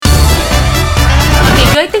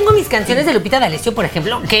canciones de Lupita D'Alessio, por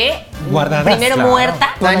ejemplo, que Guardadas, primero claro. muerta.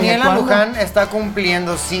 Daniela ¿Cuándo? Luján está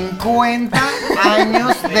cumpliendo 50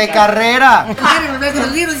 años de carrera. Quieren hablar de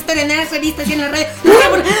los libros, historia en las revistas y en la radio.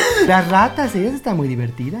 Las ratas, ellas están muy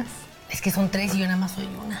divertidas. Es que son 3 y yo nada más soy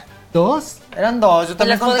una. 2. Eran 2, yo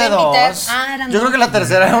también ¿Las podré conté invitar? 2. Eran Yo creo 2. que la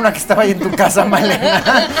tercera era una que estaba ahí en tu casa, Malena.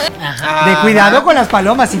 De cuidado con las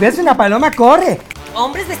palomas. Si ves una paloma, corre.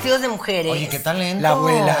 Hombres vestidos de mujeres. Oye, qué talento. La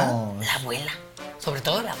abuela. La abuela. Sobre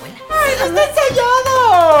todo la abuela. ¡Ay, no está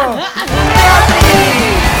ensayado!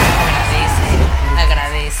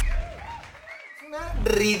 Agradece.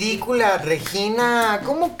 Ridícula, Regina.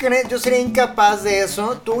 ¿Cómo crees? Yo sería incapaz de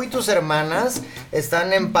eso. Tú y tus hermanas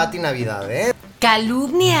están en Pati Navidad, ¿eh?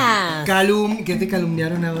 Calumnia. ¿Qué te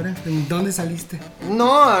calumniaron ahora? ¿En dónde saliste?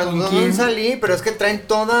 No, ¿Con no quién? salí, pero es que traen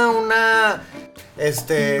toda una.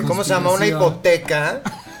 ¿Cómo se llama? Una Conspiración. hipoteca.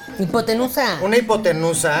 Hipotenusa. Una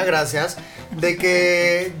hipotenusa, gracias. De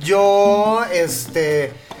que yo,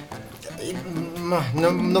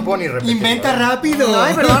 no puedo ni repetir. Inventa rápido.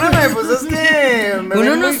 Ay, perdóname, pues es que. me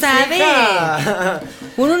Uno ven no muy sabe. fija.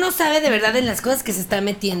 Uno no sabe de verdad en las cosas que se está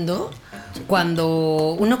metiendo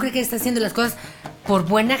cuando uno cree que está haciendo las cosas por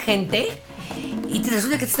buena gente y te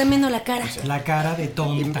resulta que te están viendo la cara. La cara de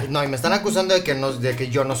tonta. No, y me están acusando de que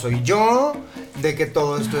yo no soy yo, de que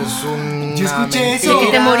todo esto es un. Yo escuché eso. ¿De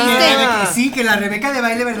que te moriste? Sí, que la Rebeca de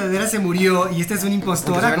baile verdadera se murió y esta es una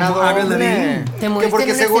impostora como Avril Lavigne. Te moriste Que porque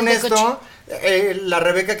en un según accidente de esto, la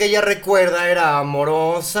Rebeca que ella recuerda era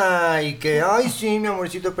amorosa y que, ay, sí, mi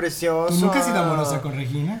amorcito precioso. ¿Tú nunca has sido amorosa con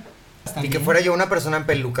Regina? Y que fuera yo una persona en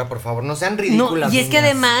peluca, por favor, no sean No, ridículas. y es que niñas.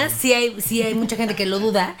 además sí hay mucha gente que lo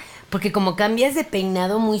duda, porque como cambias de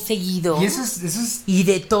peinado muy seguido Y eso es. y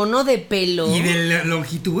de tono de pelo Y de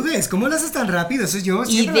longitudes. ¿Cómo lo haces tan rápido? Eso yo y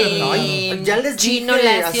siempre de lo Ay, ya les chino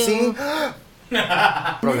dije lacio. así.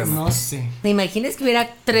 Problema. No sé. ¿Te imaginas que hubiera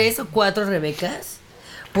 3 o 4 Rebecas?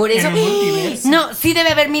 Por eso. En el multiverso. No, sí debe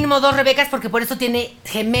haber mínimo 2 Rebecas porque por eso tiene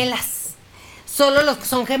gemelas. Solo los que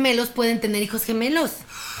son gemelos pueden tener hijos gemelos.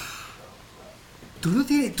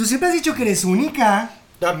 Tú siempre has dicho que eres única.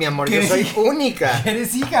 No, mi amor, ¿Qué yo soy eres? única.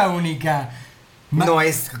 Eres hija única. No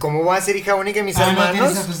es, ¿cómo voy a ser hija única de mis No hermanos?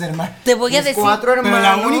 tienes a tus hermanos. Te voy a Mis decir. 4 Pero hermanos.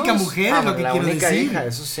 la única mujer es lo que la quiero única decir. hija,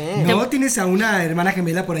 eso sí. No tienes a una hermana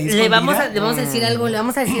gemela por ahí Le vamos a escondida? decir algo, le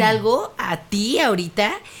vamos a decir algo a ti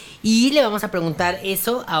ahorita y le vamos a preguntar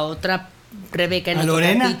eso a otra Rebeca en ¿A otro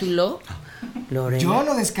Lorena? capítulo. Lorena. Yo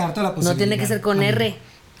no descarto la posibilidad. No tiene que ser con R.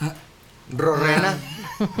 Rorena.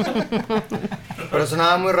 Pero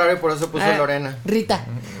sonaba muy raro y por eso puse Ah, Lorena. Rita.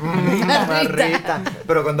 Rita.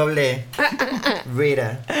 Pero con doble E.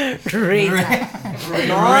 Rita. Rita.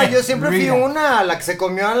 No, yo siempre fui Rita. una. La que se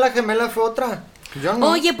comió a la gemela fue otra. Yo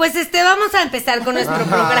no. Oye, pues vamos a empezar con nuestro Ajá,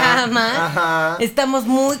 programa. ajá. Estamos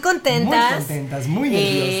muy contentas. Muy contentas, muy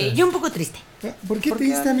nerviosas. Y un poco triste. ¿Por qué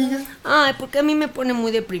triste, amiga? Ay, porque a mí me pone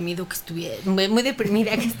muy deprimido que estuviera, muy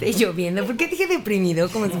deprimida que esté lloviendo. ¿Por qué dije deprimido?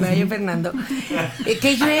 Como si fuera yo Fernando.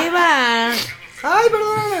 Que llueva. Ay,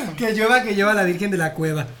 perdóname. Que llueva la Virgen de la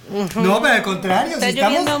Cueva. No, pero al contrario, Está si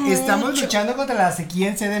lloviendo estamos mucho. luchando contra la sequía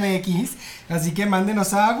en CDMX, así que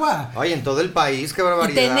mándenos agua. Ay, en todo el país, qué Y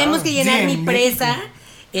barbaridad. tenemos que llenar Sí, en mi presa. México.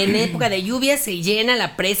 En época de lluvia se llena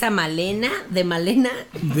la presa Malena, de Malena.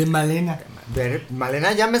 De Malena.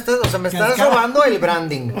 Malena, ya me estás Cascada. robando el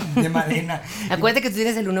branding. De Malena. Acuérdate que tú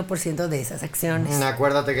tienes el 1% de esas acciones.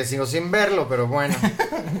 Acuérdate que sigo sin verlo, pero bueno.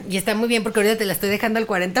 Y está muy bien porque ahorita te la estoy dejando al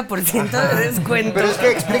 40% de descuento. Pero es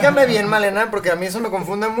que explícame bien, Malena, porque a mí eso me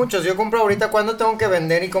confunde mucho. Si yo compro ahorita, ¿cuándo tengo que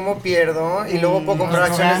vender y cómo pierdo? ¿Y luego puedo comprar no,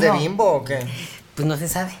 acciones de no. Bimbo o qué? Pues no se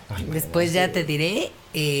sabe. Después ya te diré,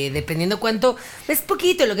 dependiendo cuánto. Es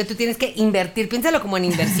poquito lo que tú tienes que invertir. Piénsalo como en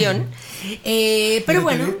inversión. Pero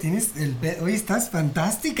bueno, Hoy estás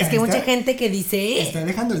fantástica. es que hay mucha está- gente que dice, Está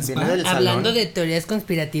dejando el Viene spa. del- hablando salón. de teorías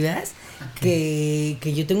conspirativas,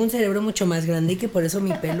 que yo tengo un cerebro mucho más grande y que por eso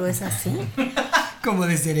mi pelo es así. Como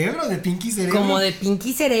de cerebro, de Pinky cerebro. Como de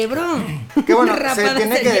Pinky Cerebro. Que bueno, se Rapada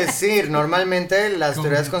tiene que sería. decir, normalmente las ¿Cómo?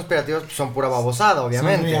 teorías conspirativas son pura babosada,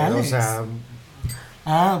 obviamente. reales. O sea,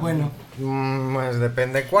 Ah, bueno. pues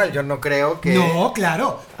depende cuál. Yo no creo que. No,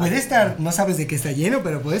 claro. Puede estar, no sabes de qué está lleno,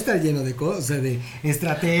 pero puede estar lleno de cosas, o sea, de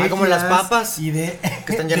estrategias. Ah, como las papas. Y de.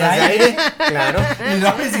 Que están llenas de aire, claro. Y lo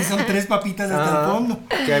abres y son 3 papitas hasta Ah, el fondo.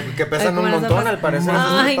 que pesan Ay, como un las montón, papas. al parecer.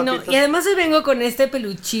 Ay, esas no. papitas. Y además hoy vengo con este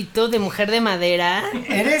peluchito de mujer de madera.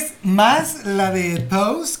 Eres más la de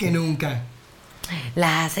Pose que nunca.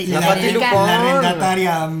 La Pati Federica. Lupón. La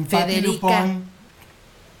arrendataria Patti Federica. Lupón.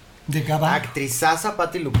 De Cabá. Actrizaza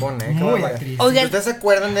Patti Lupón, Qué Muy barbaridad. actriz. Oigan. ¿Ustedes se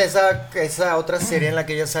acuerdan de esa otra serie en la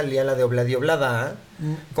que ella salía, la de Obladi Oblada?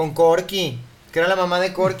 Con Corky, que era la mamá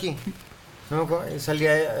de Corky. No,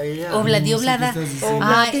 salía ella. Obladi Oblada.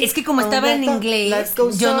 Ah, es que como estaba en inglés,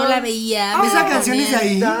 yo no la veía. Esa canción es de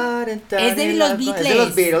ahí. Es de los Beatles. Es de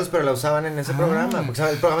los Beatles, pero la usaban en ese programa. Porque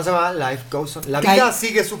el programa se llama Life Goes On. La vida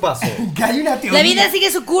sigue su paso. Que hay una teoría. La vida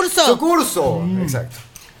sigue su curso. Su curso. Exacto.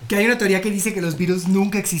 Que hay una teoría que dice que los Beatles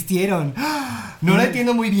nunca existieron. No lo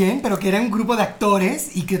entiendo muy bien, pero que era un grupo de actores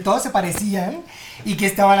y que todos se parecían y que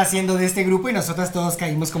estaban haciendo de este grupo y nosotras todos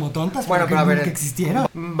caímos como tontas. Bueno, pero a ver, nunca existieron.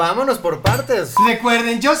 Vámonos por partes.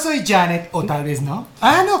 Recuerden, yo soy Janet, o tal vez no.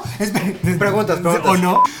 Ah, no, Preguntas. O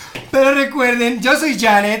no. Pero recuerden, yo soy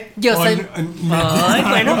Janet. Yo soy. Ay,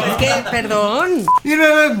 bueno, es que, perdón. Y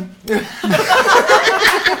luego.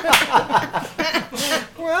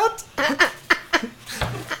 What?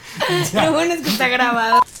 Lo bueno es que está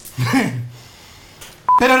grabado.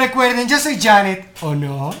 Pero recuerden, yo soy Janet, ¿o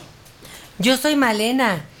no? Yo soy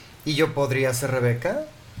Malena. ¿Y yo podría ser Rebeca?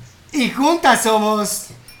 Y juntas somos.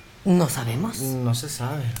 No sabemos. No se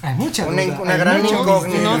sabe. Hay mucha Una duda, una hay gran mucho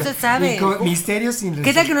incógnita. misterio. No se sabe. Misterios sin ¿Qué tal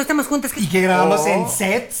resolver. que no estamos juntas? Y que grabamos Oh. en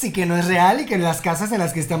sets y que no es real y que las casas en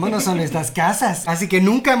las que estamos no son nuestras casas. Así que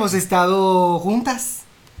nunca hemos estado juntas.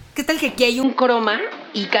 ¿Qué tal que aquí hay un croma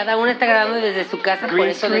y cada una está grabando desde su casa? Por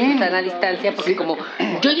eso no están a distancia, porque como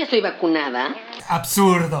yo ya estoy vacunada.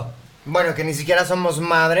 Absurdo. Bueno, que ni siquiera somos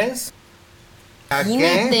madres. ¿A qué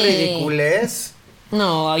Imagínate. ridiculez?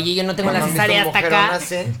 No, oye, yo no tengo Cuando la han cesárea visto hasta un acá. mujerón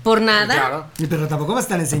así. Por nada. Claro. Pero tampoco vas a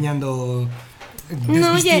estar enseñando.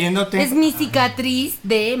 No, oye, Desvistiéndote. es mi cicatriz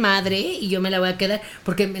de madre y yo me la voy a quedar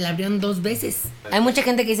porque me la abrieron 2 veces. Hay mucha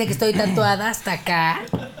gente que dice que estoy tatuada hasta acá.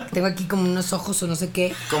 Tengo aquí como unos ojos o no sé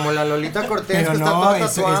qué. Como la Lolita Cortés, Pero que está no, toda eso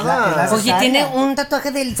es tatuada. la- Oye, Cesárea. tiene un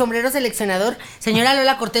tatuaje del sombrero seleccionador. Señora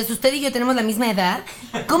Lola Cortés, usted y yo tenemos la misma edad.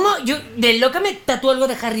 ¿Cómo yo de loca me tatuó algo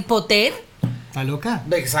de Harry Potter? ¿Está loca?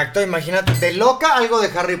 Exacto, imagínate, de loca algo de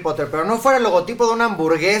Harry Potter, pero no fuera el logotipo de una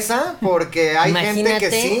hamburguesa, porque hay gente que Imagínate.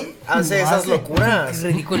 sí hace Lo esas hace. locuras.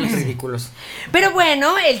 Ridículos. Ridículos. Pero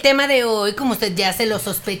bueno, el tema de hoy, como usted ya se lo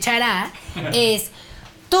sospechará, es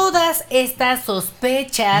todas estas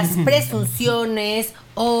sospechas, presunciones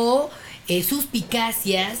o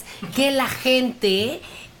suspicacias que la gente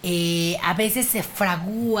a veces se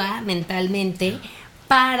fragúa mentalmente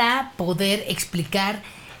para poder explicar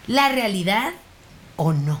la realidad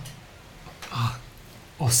o no.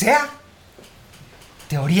 O sea,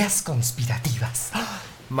 teorías conspirativas.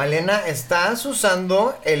 Malena, estás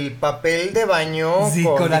usando el papel de baño Sí,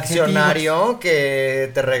 con con diccionario que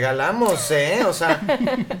te regalamos, ¿eh? O sea,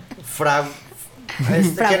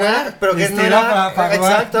 ¿quién era? Pero que no Estela era, Fraguada.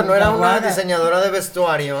 exacto, no era una Fraguada. diseñadora de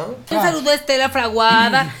vestuario. Un saludo a Estela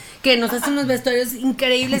Fraguada, que nos hace unos vestuarios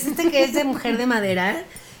increíbles. Este que es de mujer de madera.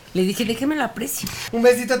 Le dije, déjeme lo aprecio. Un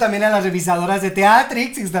besito también a las revisadoras de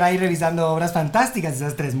Teatrix, que estarán ahí revisando obras fantásticas,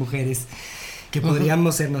 esas 3 mujeres. Que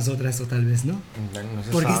podríamos ser nosotras o tal vez, ¿no? No se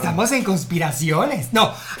Porque sabe. estamos en conspiraciones.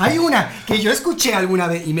 No, hay una que yo escuché alguna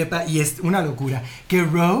vez y es una locura. Que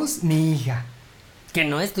Rose, mi hija, Que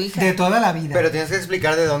no es tu hija. de toda la vida. Pero tienes que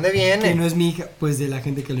explicar de dónde que viene. no es mi hija, pues de la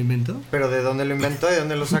gente que lo inventó, Pero de dónde lo inventó, de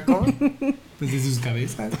dónde lo sacó. pues de sus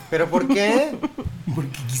cabezas. ¿Pero por qué?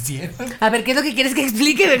 Porque quisieron. A ver, ¿qué es lo que quieres que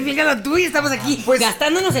explique? Explícalo tú y estamos aquí Pues,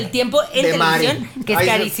 gastándonos el tiempo en De Mari. televisión, que es Ahí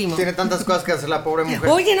carísimo. tiene tantas cosas que hacer la pobre mujer.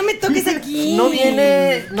 Oye, no me toques aquí. No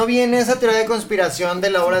viene esa teoría de conspiración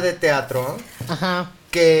de la obra de teatro Ajá.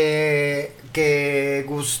 que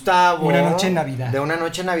Gustavo Una noche en Navidad. de Una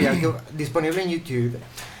noche en Navidad disponible en YouTube,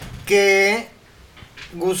 que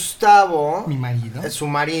Gustavo, Mi marido. su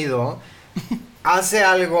marido, hace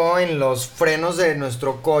algo en los frenos de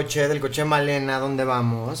nuestro coche, del coche de Malena donde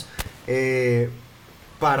vamos,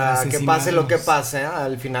 para Para que pase lo que asesinarnos. pase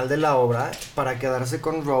al final de la obra, para quedarse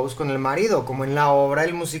con Rose, con el marido, como en la obra,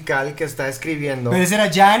 el musical que está escribiendo. Pero ese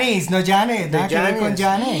era Janis, no Janet. De Nada que ver con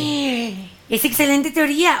Janis. Janet. Es excelente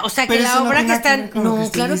teoría. O sea, que Pero la eso no obra tiene que nada que están. ver con lo No,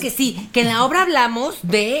 que claro estoy que sí. Que en la obra hablamos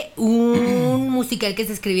de un musical que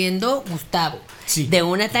está escribiendo Gustavo. Sí. De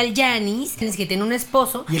una tal Janis, que tiene un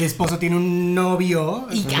esposo. Y el esposo tiene un novio,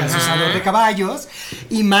 Y- un ajá. asador de caballos,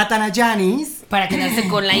 y matan a Janis. Para quedarse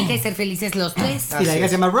con la hija y ser felices los tres. Y la Así hija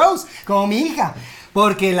es. se llama Rose, como mi hija.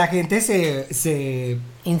 Porque la gente se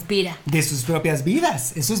Inspira. de sus propias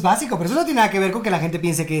vidas. Eso es básico. Pero eso no tiene nada que ver con que la gente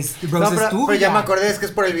piense que es Rose No, es tu pero ya vida. me acordé, es que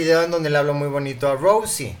es por el video en donde le hablo muy bonito a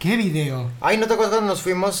Rosie. ¿Qué video? Ay, ¿no te acuerdas cuando nos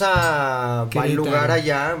fuimos a Querétaro. al lugar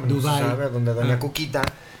allá? No se Dubái. sabe, donde doña Ah. Cuquita,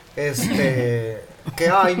 que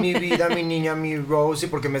ay, mi vida, mi niña, mi Rosie,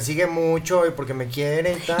 porque me sigue mucho y porque me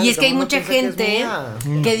quiere y tal. Y es que hay todo el mundo mucha piensa que es gente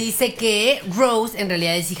mía. que dice que Rose en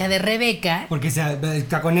realidad es hija de Rebeca, Porque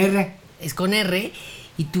está con R. es con R,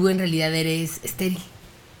 y tú en realidad eres estéril.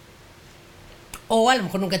 O a lo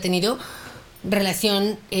mejor nunca ha tenido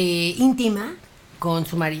relación íntima con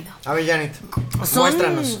su marido. A ver, Janet, Son-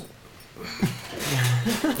 muéstranos.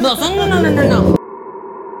 No.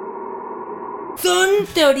 Son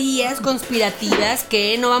teorías conspirativas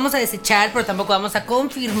que no vamos a desechar, pero tampoco vamos a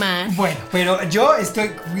confirmar. Bueno, pero yo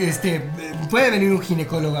estoy, puede venir un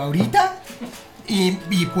ginecólogo ahorita y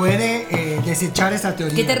puede desechar esa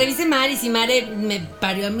teoría. Que te revise Mari, si Mari me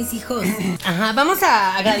parió a mis hijos. Ajá, vamos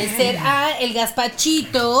a agradecer a el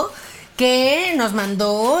gazpachito que nos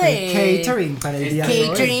mandó Catering para el día de hoy.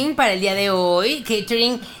 catering para el día de hoy.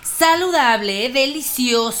 Catering saludable,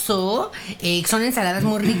 delicioso. Son ensaladas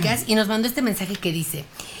muy ricas. Y nos mandó este mensaje que dice: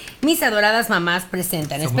 mis adoradas mamás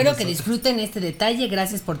presentan. Somos Espero que nosotros. disfruten este detalle.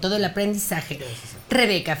 Gracias por todo el aprendizaje.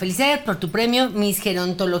 Rebeca, felicidades por tu premio Miss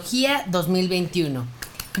Gerontología 2021.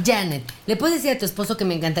 Janet, ¿le puedes decir a tu esposo que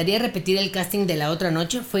me encantaría repetir el casting de la otra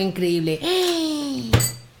noche? Fue increíble.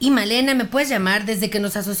 Y Malena, ¿me puedes llamar? Desde que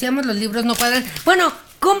nos asociamos los libros no cuadran. Bueno,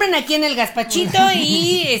 compren aquí en el gazpachito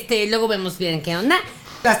y luego vemos bien qué onda.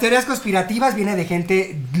 Las teorías conspirativas vienen de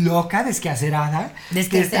gente loca, desquacerada.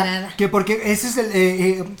 Desquacerada. Que porque eso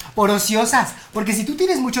es por ociosas. Porque si tú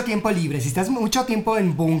tienes mucho tiempo libre, si estás mucho tiempo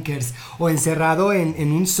en búnkers o encerrado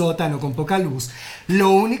en un sótano con poca luz,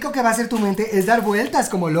 lo único que va a hacer tu mente es dar vueltas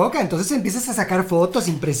como loca. Entonces empiezas a sacar fotos,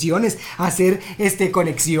 impresiones, a hacer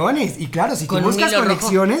conexiones. Y claro, si tú Con un buscas hilo rojo.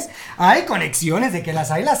 conexiones, hay conexiones, de que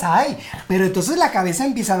las hay. Pero entonces la cabeza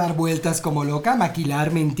empieza a dar vueltas como loca,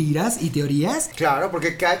 maquilar mentiras y teorías. Claro,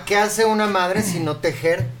 porque ¿qué hace una madre sino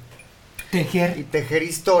tejer y Tejer. tejer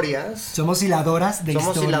historias? Somos hiladoras de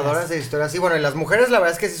Somos historias. hiladoras de historias. Y bueno, y las mujeres la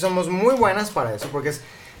verdad es que sí somos muy buenas para eso, porque es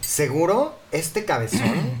seguro este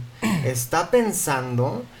cabezón está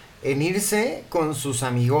pensando en irse con sus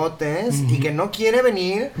amigotes y que no quiere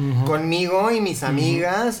venir conmigo y mis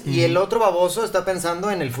amigas, y el otro baboso está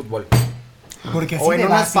pensando en el fútbol. Porque así O en de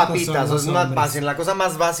unas básicos papitas, son o los es una hombres. base, en la cosa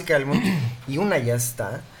más básica del mundo. Y una ya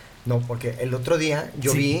está. No, porque el otro día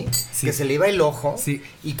yo Sí, vi sí. que se le iba el ojo, Sí.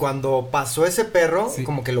 y cuando pasó ese perro, Sí.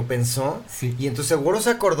 como que lo pensó, Sí. y entonces seguro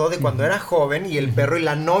se acordó de cuando era joven y el perro y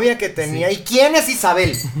la novia que tenía. ¿Y quién es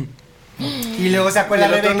Isabel? Y luego se acuerda Y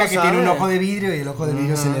el otro Rebeca no que tiene un sabe. ojo de vidrio y el ojo de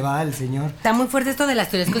vidrio se le va al señor. Está muy fuerte esto de las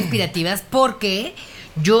teorías conspirativas porque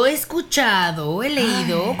yo he escuchado, he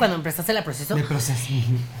leído, cuando me prestaste el proceso, De proceso.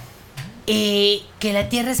 que la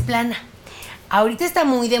Tierra es plana. Ahorita está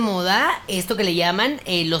muy de moda esto que le llaman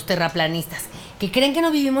los terraplanistas, que creen que no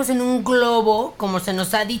vivimos en un globo, como se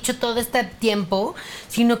nos ha dicho todo este tiempo,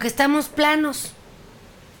 sino que estamos planos.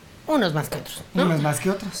 Unos más que otros, ¿no? Unos más que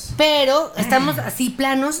otros. Pero estamos así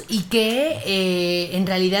planos y que en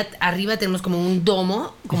realidad arriba tenemos como un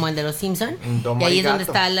domo, como el de los Simpson. Un domo Y ahí es arigato. donde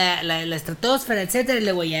está la estratosfera, etcétera. Y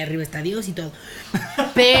luego allá arriba está Dios y todo.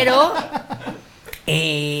 Pero,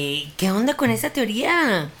 ¿qué onda con esa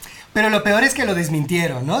teoría? Pero lo peor es que lo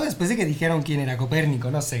desmintieron, ¿no? Después de que dijeron quién era Copérnico,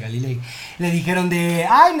 no sé, Galilei. Le dijeron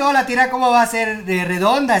ay, no, la Tierra cómo va a ser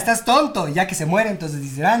redonda, estás tonto. Y ya que se muere, entonces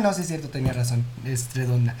dicen, no, sí es cierto, tenía razón, es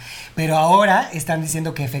redonda. Pero ahora están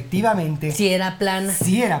diciendo que efectivamente Si era plana.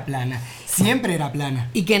 sí era plana, siempre era plana.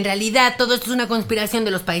 Y que en realidad todo esto es una conspiración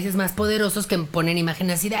de los países más poderosos que ponen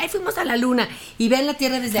imágenes así de, ay, fuimos a la luna y vean la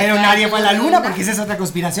Tierra desde Pero acá. nadie todo fue a la luna redonda. porque esa es otra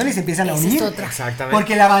conspiración y se empiezan a Esa unir. es otra. Exactamente.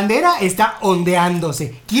 Porque la bandera está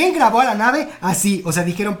ondeándose. ¿Quién grabó a la nave? Así. O sea,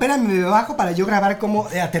 dijeron, espérame, me bajo para yo grabar cómo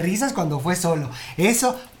aterrizas cuando fue solo.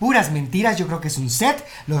 Eso, puras mentiras. Yo creo que es un set.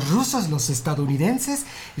 Los rusos, los estadounidenses,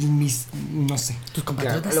 no sé. Tus Claro,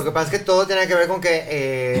 compatriotas. lo que pasa es que todo tiene que ver con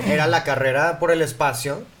que era la carrera por el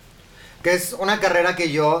espacio, que es una carrera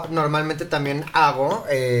que yo normalmente también hago.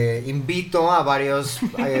 Invito a varios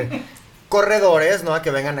corredores, ¿no? A que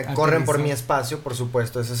vengan, corren por Aterrizar. mi espacio, por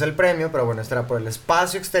supuesto, ese es el premio, pero bueno, este era por el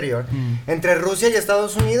espacio exterior, entre Rusia y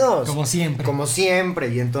Estados Unidos. Como siempre. Como siempre,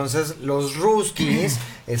 y entonces los ruskis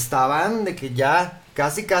estaban de que ya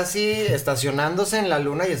casi estacionándose en la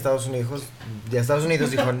luna, y Estados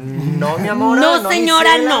Unidos dijo, no, mi amor, No, mi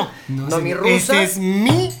señora, ciela, no. no, sé, mi rusa, Este es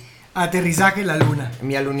mi aterrizaje en la luna.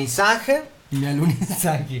 mi alunizaje, Mi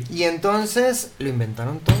alunizaje. y entonces lo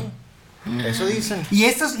inventaron todo. Eso dicen.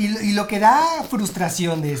 Y lo que da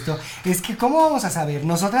frustración de esto es que ¿cómo vamos a saber?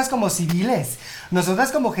 Nosotras como civiles,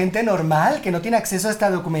 nosotras como gente normal que no tiene acceso a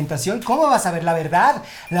esta documentación, ¿cómo va a saber la verdad?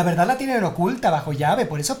 La verdad la tienen oculta, bajo llave.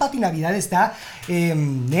 Por eso Pati Navidad está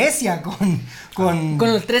necia con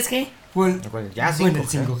Con los 3G. Ya, con el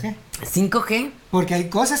 5G. 5G. Porque hay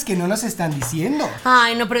cosas que no nos están diciendo.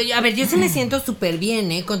 Ay, no, pero a ver, yo sí me siento súper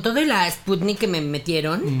bien, ¿eh? Con todo y la Sputnik que me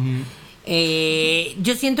metieron.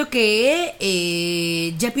 Yo siento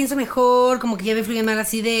que ya pienso mejor, como que ya me fluyen más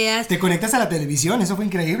las ideas. Te conectas a la televisión, eso fue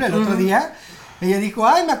increíble. El otro día Ella dijo,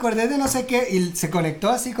 ay, me acordé de no sé qué. Y se conectó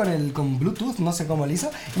así con Bluetooth, no sé cómo lo hizo.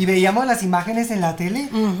 Y veíamos las imágenes en la tele.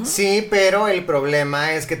 Sí, pero el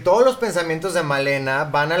problema es que todos los pensamientos de Malena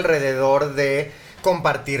van alrededor de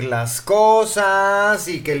compartir las cosas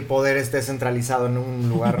y que el poder esté centralizado en un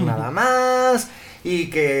lugar nada más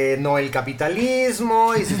y que no el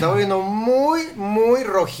capitalismo, y se está volviendo muy, muy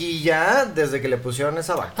rojilla desde que le pusieron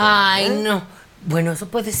esa vacuna. Ay, no. Bueno, eso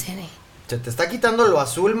puede ser, Se te está quitando lo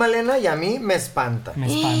azul, Malena, y a mí me espanta. Me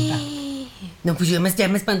espanta. No, pues ya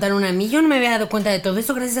me espantaron a mí. Yo no me había dado cuenta de todo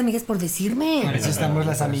eso. Gracias, amigas, por decirme. Por eso estamos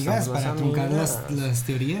las amigas, Estamos para las truncar amigas. las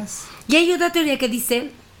teorías. Y hay otra teoría que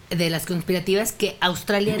dice, de las conspirativas, que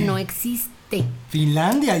Australia no existe.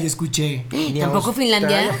 Finlandia, yo escuché. Tampoco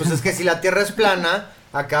Finlandia. Pues es que si la Tierra es plana,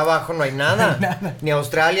 acá abajo no hay nada. Ni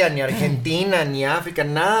Australia, ni Argentina, ni África,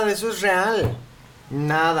 nada de eso es real.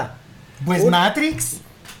 Nada. Pues Matrix.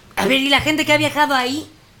 A ver, ¿y la gente que ha viajado ahí?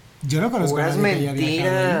 Yo no conozco a Puras nadie que haya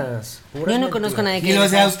viajado ahí. mentiras. Yo no conozco a nadie que Y haya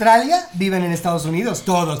los de viajado. Australia viven en Estados Unidos,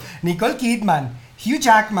 todos. Nicole Kidman, Hugh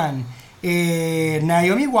Jackman,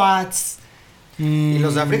 Naomi Watts. Y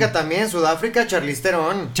los de África también, Sudáfrica, Charlize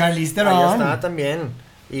Theron. Charlize Allá Theron. está también.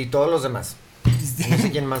 Y todos los demás. No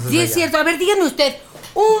sé quién más es Sí, de es allá. cierto. A ver, díganme usted,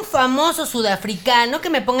 un famoso sudafricano, que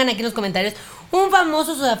me pongan aquí en los comentarios, un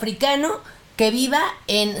famoso sudafricano que viva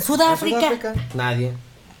en ¿En Sudáfrica. Nadie.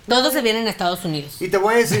 Todos se vienen a Estados Unidos. Y te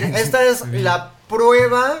voy a decir, esta es la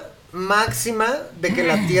prueba máxima de que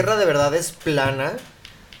la Tierra de verdad es plana.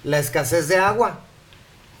 La escasez de agua.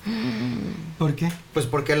 ¿Por qué? Pues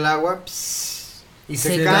porque el agua y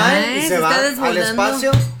se Se cae cae, y se se está va al desbordando.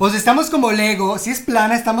 espacio. Pues estamos como Lego, si es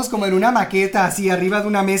plana estamos como en una maqueta así arriba de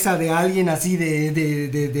una mesa de alguien así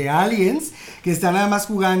de aliens que están nada más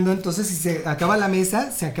jugando, entonces si se acaba la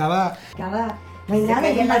mesa, se acaba... Cada No hay se nada,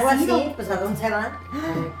 cae bien el agua vacío. así, pues ¿a dónde se van?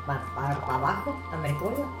 Para abajo, a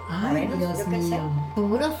Mercurio, a Ay, Venus, Dios yo qué sé. mío.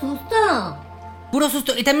 Puro susto. Puro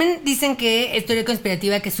susto. Y también dicen que es teoría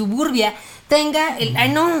conspirativa que Suburbia tenga el... ¡Ay,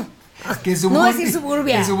 no! Que No voy a decir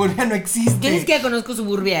Suburbia. Que Suburbia no existe. Yo ni siquiera conozco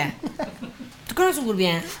Suburbia. ¿Tú conoces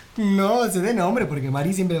Suburbia? No, sé de nombre porque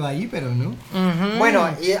Mari siempre va ahí, pero no. Bueno,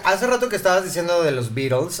 y hace rato que estabas diciendo de los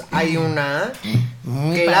Beatles, hay una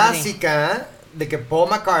Muy clásica de que Paul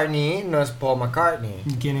McCartney no es Paul McCartney.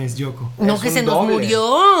 ¿Quién es Yoko? No, Es que un se nos doble.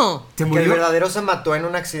 murió. ¿Se Que el murió? verdadero se mató en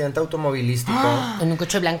un accidente automovilístico En un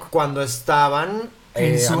coche blanco. cuando estaban...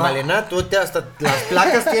 En su- Malena, tú hasta las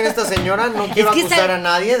placas tiene esta señora, no quiero que acusar sal- a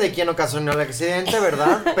nadie de quién ocasionó el accidente,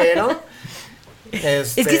 ¿verdad? Pero...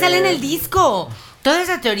 Es que sale en el disco. Toda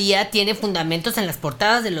esa teoría tiene fundamentos en las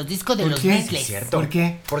portadas de los discos de ¿Por los qué? Beatles. Cierto. ¿Por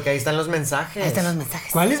qué? Porque ahí están los mensajes. Ahí están los mensajes.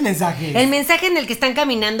 ¿Cuáles mensajes? El mensaje en el que están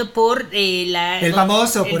caminando por la... El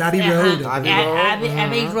famoso, por Abbey Road. Abbey Road.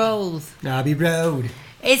 Abbey Road. Abbey Road.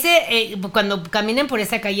 Ese, cuando caminan por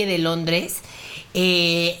esa calle de Londres,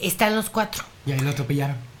 están los cuatro. Y ahí lo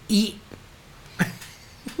atropellaron.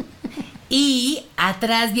 Y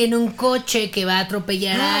atrás viene un coche que va a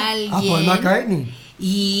atropellar a alguien. Ah, Paul McCartney.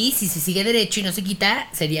 Y si se sigue derecho y no se quita,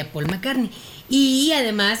 sería Paul McCartney. Y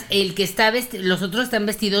además, el que está los otros están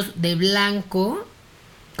vestidos de blanco,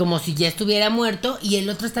 como si ya estuviera muerto, y el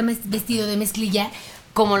otro está vestido de mezclilla,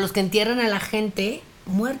 como los que entierran a la gente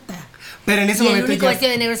muerta. Pero en ese Y el momento único ya...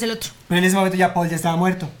 vestido de negro es el otro. Pero en ese momento ya Paul ya estaba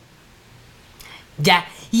muerto. Ya.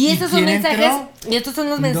 Y ¿Y estos son quién mensajes. entró? Y estos son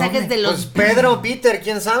los mensajes ¿Dónde? de Pues los. Pedro o Peter,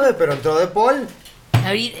 quién sabe, pero entró de Paul.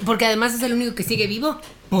 Porque además es el único que sigue vivo.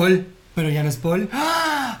 Paul, pero ya no es Paul.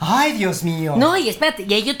 ¡Ah! ¡Ay, Dios mío! No, y espérate,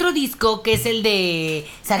 y hay otro disco que es el de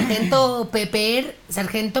Sargento Pepper,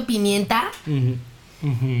 Sargento Pimienta Ujú,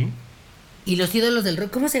 ujú. y los ídolos del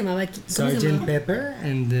rock. ¿Cómo se llamaba aquí? ¿Cómo se Sgt. llamaba? Pepper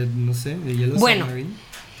and the, no sé, the Yellow Bueno.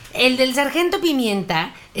 Submarine. El del Sargento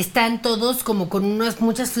Pimienta están todos como con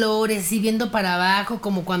muchas flores, así viendo para abajo,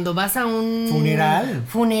 como cuando vas a un Funeral.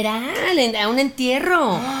 a un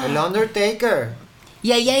entierro. El Undertaker.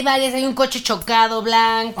 Y ahí hay varias, hay un coche chocado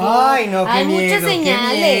blanco. Ay, no, qué hay miedo, muchas qué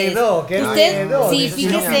señales. miedo, qué Usted, miedo. sí, Ese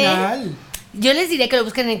fíjese. funeral. Yo les diría que lo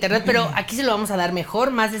busquen en internet, pero aquí se lo vamos a dar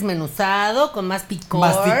mejor, más desmenuzado, con más picor.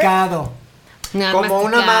 Masticado. Nada, Como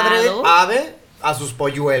una madre masticado, ave a sus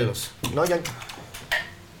polluelos. ¿No? Ya...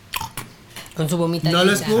 con su vomita. No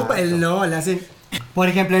lo linda. escupa, no, le hacen... Por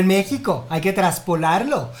ejemplo, en México hay que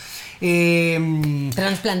traspolarlo.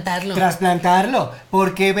 Transplantarlo. Trasplantarlo.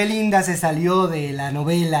 ¿Por qué Belinda se salió de la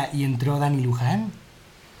novela y entró Dani Luján?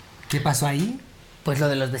 ¿Qué pasó ahí? Pues lo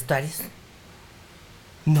de los vestuarios.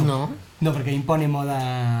 No. No. No, porque impone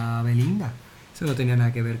moda a Belinda. Eso no tenía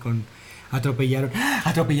nada que ver con...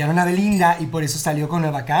 Atropellaron a Belinda y por eso salió con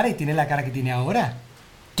nueva cara y tiene la cara que tiene ahora.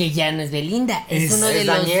 Que ya no es Belinda, es uno de Es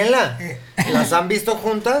los... Daniela. ¿Las han visto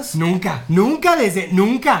juntas? Nunca. Nunca desde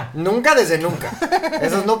nunca.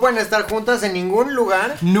 Esas no pueden estar juntas en ningún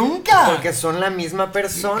lugar. Nunca. Porque son la misma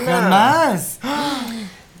persona. Jamás.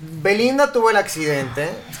 Belinda tuvo el accidente.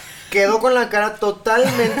 Quedó con la cara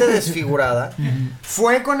totalmente desfigurada.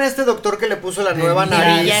 Fue con este doctor que le puso la nueva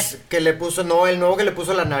nariz. El nuevo que le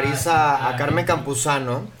puso la nariz a Carmen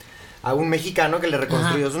Campuzano. A un mexicano que le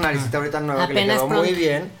reconstruyó su naricita ahorita nueva, que le Apenas quedó pronto. muy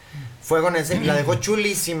bien. Fue con ese y la dejó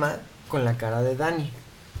chulísima con la cara de Dani.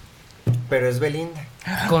 Pero es Belinda.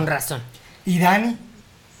 Con razón. ¿Y Dani?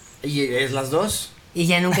 Y es las dos. Y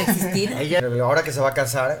ya nunca ha existido. Ella, ahora que se va a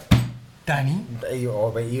casar, ¿Dani?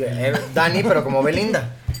 Dani, pero como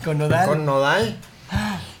Belinda. ¿Con Nodal? Con Nodal.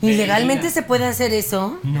 ¿Y legalmente se puede hacer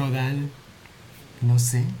eso? Nodal. No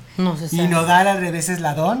sé. No se Y sabe. Nodal al revés es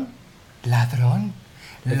ladrón. Ladrón.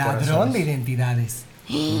 De Ladrón corazones. de identidades.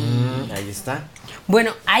 Ahí está.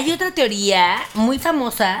 Bueno, hay otra teoría muy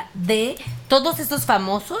famosa de todos estos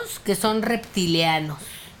famosos que son reptilianos.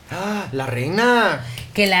 ¡Ah! La reina.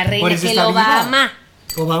 Que la Por reina, eso que el está viva. Obama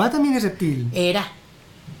Obama también es reptil. era.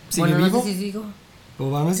 ¿Sigue Bueno, vivo? no sé si digo.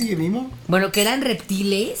 ¿Obama sigue vivo? Bueno, que eran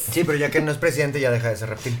reptiles. Sí, pero ya que no es presidente ya deja de ser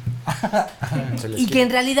reptil. Se les Y quita. que en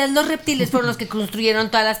realidad los reptiles fueron los que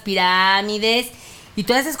construyeron todas las pirámides y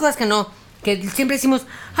todas esas cosas que siempre decimos,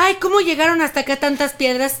 ay, ¿cómo llegaron hasta acá tantas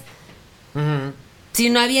piedras? Ujú. Si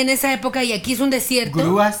no había en esa época y aquí es un desierto.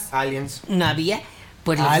 Grúas. Aliens. No había.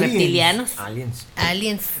 Pues los Aliens. reptilianos. Aliens.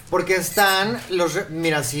 Aliens. Porque están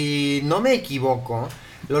mira, si no me equivoco,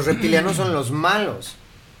 los reptilianos son los malos.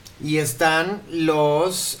 Y están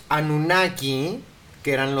los Anunnaki,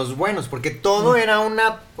 que eran los buenos. Porque todo era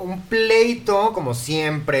un pleito, como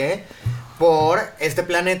siempre, por este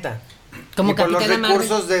planeta. Como y por los Capitana Marvel.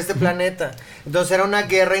 recursos de este planeta. Entonces era una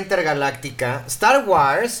guerra intergaláctica. Star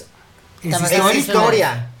Wars Es Estaba- es histórica.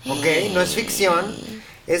 historia, ¿ok? No es ficción.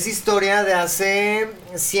 Es historia de hace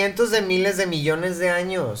cientos de miles de millones de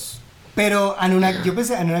años. Pero Anunnaki, yo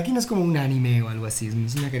pensé, Anunnaki no es como un anime o algo así,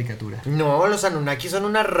 es una caricatura. No, los Anunnaki son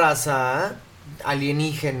una raza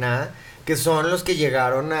alienígena que son los que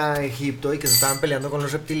llegaron a Egipto y que se estaban peleando con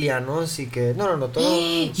los reptilianos y que... No, todo...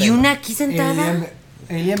 Y tema. una aquí sentada.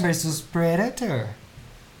 Alien versus Predator.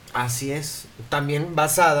 Así es. También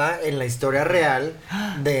basada en la historia real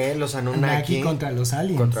de los Anunnaki Anunnaki contra los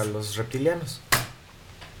aliens. contra los reptilianos.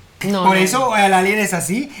 No, Por no. eso el alien es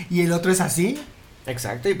así y el otro es así.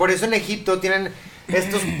 Exacto, y por eso en Egipto tienen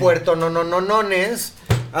estos puertonononones.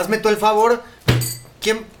 Hazme tú el favor.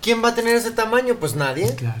 ¿Quién va a tener ese tamaño? Pues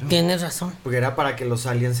nadie. Claro. Tienes razón. Porque era para que los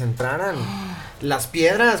aliens entraran. Las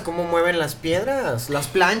piedras, ¿cómo mueven las piedras? Las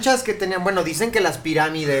planchas que tenían. Bueno, dicen que las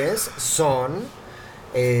pirámides son.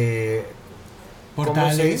 ¿Cómo se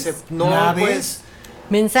Portales, dice? No, naves. pues.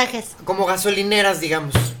 Mensajes. Como gasolineras,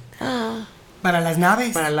 digamos. Para las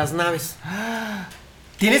naves. Para las naves.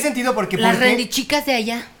 Tiene sentido porque Las ¿por qué? rendichicas de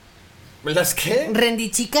allá. ¿Las qué?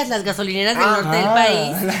 Rendichicas, las gasolineras del Ah. norte del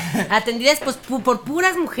país. Atendidas pues por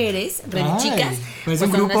puras mujeres. Rendichicas. Ay, pues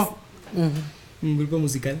un son grupo. las- Ujú. Un grupo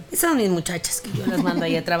musical. Son mis muchachas que yo las mando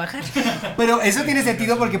ahí a trabajar. Pero eso tiene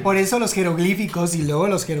sentido porque por eso los jeroglíficos y luego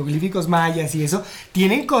los jeroglíficos mayas y eso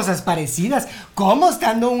tienen cosas parecidas. Como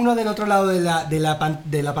estando uno del otro lado de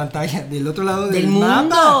la pantalla, del otro lado del Del mapa.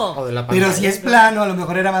 mundo. O de la Pero pantalla. si es plano, a lo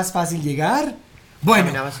mejor era más fácil llegar. Bueno,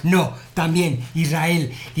 Caminabas. no, también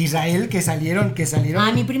Israel que salieron.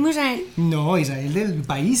 Ah, mi primo Israel. No, Israel del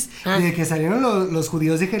país, Ah. de que salieron los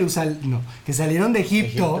judíos de Jerusalén, no, que salieron de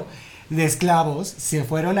Egipto, de esclavos, se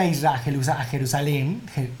fueron a Jerusalén,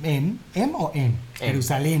 ¿em o en?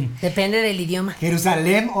 Jerusalén. Depende del idioma.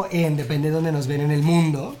 Jerusalén o en, depende de donde nos ven en el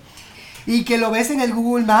mundo. Y que lo ves en el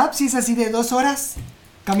Google Maps y es así de 2 horas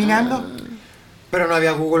caminando. Pero no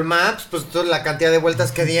había Google Maps, pues toda la cantidad de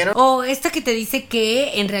vueltas que dieron. O esta que te dice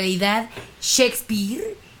que en realidad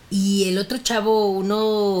Shakespeare y el otro chavo,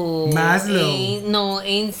 uno... Maslow. No,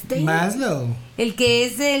 Einstein. Maslow, El que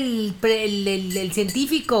es el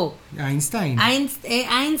científico. Einstein.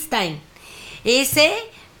 Einstein. Ese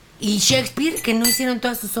y Shakespeare que no hicieron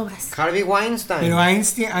todas sus obras. Harvey Weinstein. Pero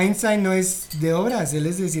Einstein no es de obras, él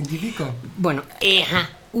es de científico. Bueno, ajá.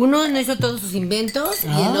 Uno no hizo todos sus inventos y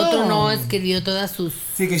el Ah. otro no escribió todas sus...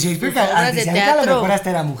 Sí, que Shakespeare sus obras de decían que a lo teatro. mejor hasta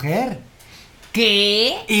era mujer.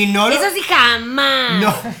 ¿Qué? Y no lo- Eso sí jamás.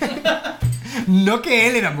 No, no que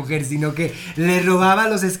él era mujer, sino que le robaba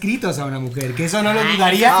los escritos a una mujer, que eso no lo Ay,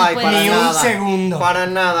 dudaría Ay, para ni nada. un segundo. Para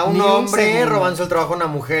nada. Un Ni un hombre segundo. robándose el trabajo a una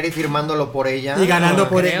mujer y firmándolo por ella. Y ganando No,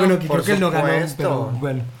 por él. creo. Bueno, que Por creo que él no ganó, supuesto. pero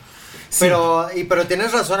bueno. Sí. Pero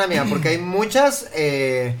tienes razón, amiga, porque hay muchas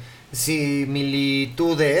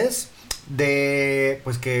similitudes de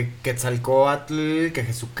pues que Quetzalcóatl, que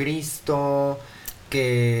Jesucristo,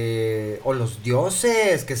 o los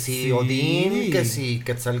dioses, que si Sí. Odín, que si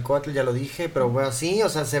Quetzalcóatl, ya lo dije, pero bueno, sí, o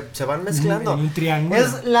sea, se van mezclando. En un triángulo.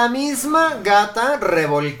 Es la misma gata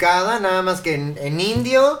revolcada, nada más que en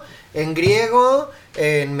indio, en griego,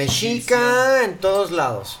 en mexica, en todos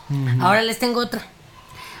lados. Ahora les tengo otra.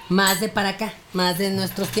 Más de para acá, más de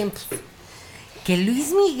nuestros tiempos. Que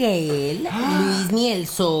Luis Miguel, Luismi el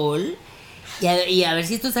Sol, y a ver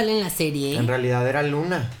si esto sale en la serie. En realidad era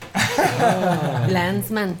Luna.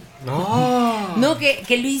 Lanzman. No. No,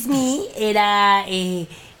 que Luismi era.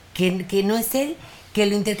 Que no es él. Que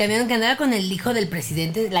lo intercambiaron, que andaba con el hijo del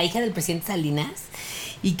presidente, la hija del presidente Salinas.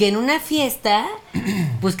 Y que en una fiesta,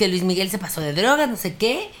 pues que Luis Miguel se pasó de drogas, no sé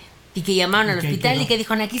qué. Y que llamaron al Y que hospital quedó. y que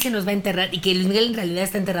dijeron, aquí se nos va a enterrar. Y que Luis Miguel en realidad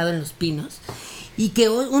está enterrado en Los Pinos. Y que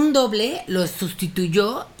un doble lo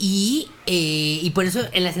sustituyó y por eso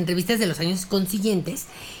en las entrevistas de los años consiguientes,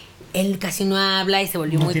 él casi no habla y se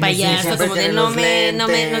volvió No muy tiene payaso, cejas. como de Tiene no los quiero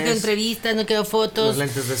lentes. entrevistas, no quiero Los fotos.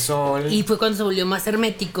 lentes de sol. Y fue cuando se volvió más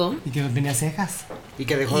hermético. Y que no tenía cejas. Y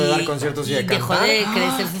que dejó de dar conciertos y de dejó cantar. de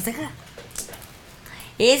crecer su ceja.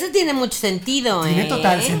 Eso tiene mucho sentido, Tiene ¿eh?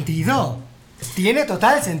 total sentido. Tiene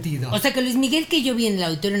total sentido. O sea que Luis Miguel que yo vi en el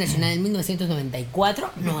Auditorio Nacional en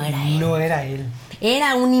 1994 no era él. No era él.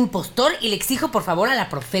 Era un impostor y le exijo por favor a la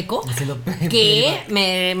Profeco Se lo- que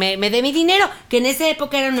me dé mi dinero. Que en esa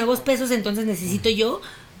época eran nuevos pesos, entonces necesito yo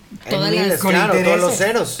todas En miles, las... Con claro, todos intereses. los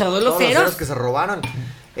ceros. Todos los ceros. Que se robaron.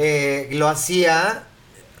 Lo hacía,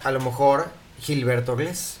 a lo mejor, Gilberto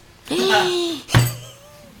Glés.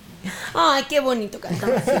 Ay, qué bonito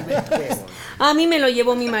cantaba Gilberto. A mí me lo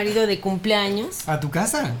llevó mi marido de cumpleaños ¿A tu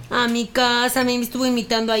casa? a mi casa, me estuvo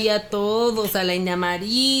invitando ahí a todos, a la India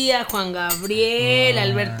María, Juan Gabriel,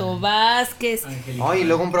 Alberto Vázquez. Ay, y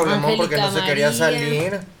luego un problemón porque no se Angélica quería María.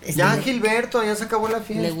 salir. Ya, Gilberto, ya se acabó la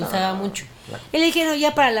fiesta. Le gustaba mucho. Y le dijeron,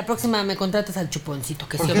 ya para la próxima me contratas al chuponcito,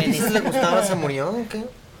 que ¿Por se qué dices obedece. le gustaba? ¿Se murió o qué?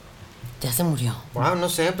 Ya se murió. Wow, no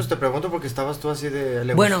sé, pues te pregunto porque estabas tú así de...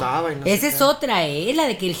 Le Bueno, gustaba y no sé esa qué. es otra, la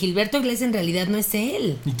de que el Gilberto Iglesias en realidad no es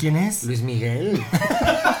él. ¿Y quién es? Luis Miguel.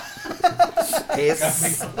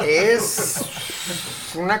 es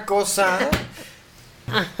una cosa...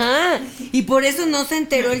 Ajá. Y por eso no se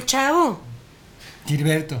enteró el chavo.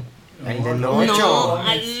 Gilberto. El del No, 8.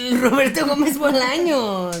 al Roberto Gómez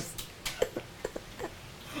Bolaños.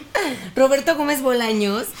 Roberto Gómez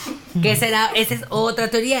Bolaños, que esa es otra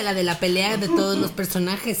teoría, la de la pelea de todos los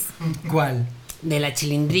personajes. ¿Cuál? De la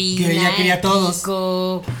Chilindrina. Que ella quería a todos.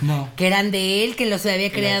 Kiko, No. que eran de él, que los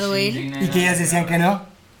había creado él. Y que ellas decían que no.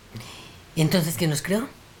 Entonces, ¿quién nos creó?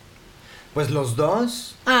 Pues los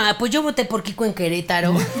dos. Ah, pues yo voté por Kiko en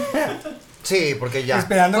Querétaro. Sí, porque ya.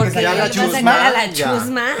 Esperando que Porque salga le la iba a chusma. sacar a la ya.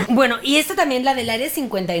 chusma. Bueno, y esta también, la del área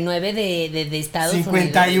 59 de Estados Unidos.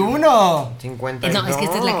 51. 52. No, es que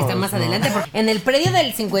esta es la que está más adelante. Porque en el predio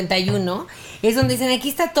del 51 es donde dicen, aquí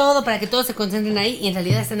está todo para que todos se concentren ahí. Y en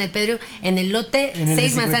realidad está en el predio, en el lote En el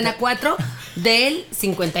 6 50. manzana 4 del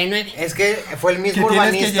 59. Es que fue el Que mismo tienes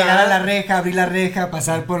urbanista. que llegar a la reja, abrir la reja,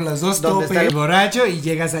 pasar por los dos ¿Dónde topes, está el- borracho, y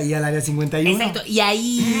llegas ahí al área 51. Exacto. Y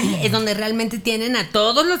ahí es donde realmente tienen a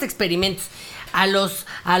todos los experimentos. A los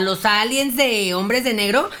aliens de hombres de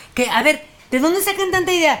negro. Que, a ver, ¿de dónde sacan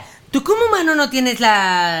tanta idea? Tú como humano no tienes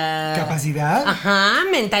la... ¿Capacidad? Ajá,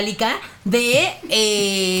 mentálica de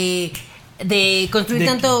construir ¿De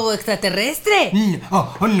tanto extraterrestre.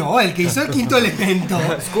 Oh, no, el que hizo el quinto elemento.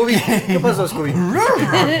 Scooby. ¿Qué pasó, Scooby?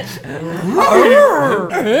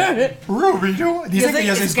 Rubio. Dice que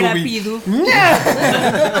yo soy Scooby. Scrappy-Doo.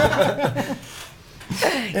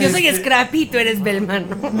 Yo soy Este- Scrappy y tú eres Bellman.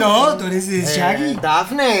 No, tú eres Shaggy.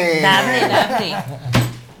 Daphne.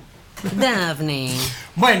 Daphne.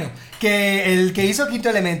 Bueno, que el que hizo Quinto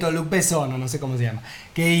Elemento, Luc Besson, o no sé cómo se llama,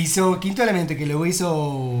 que hizo Quinto Elemento y que luego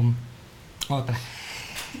hizo otra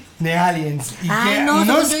de Aliens y Ah, que no, según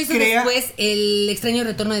nos yo hizo crea después el extraño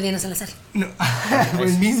retorno de Diana Salazar. no,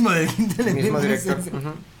 el mismo del Quinto Elemento, Mismo director.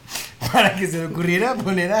 Ujú. para que se le ocurriera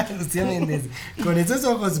poner a Lucía Méndez con esos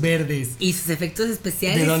ojos verdes. Y sus efectos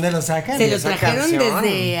especiales. ¿De dónde los sacan? Se De lo esa trajeron canción.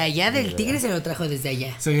 desde allá, del Tigre se lo trajo desde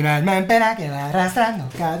allá. Soy una alma en pena que va arrastrando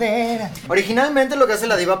cadera. Originalmente lo que hace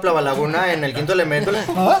la diva Plavalaguna en el quinto elemento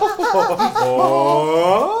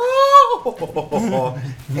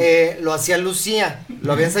lo hacía Lucía.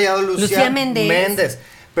 Lo había ensayado Lucía Méndez.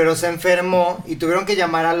 Pero se enfermó y tuvieron que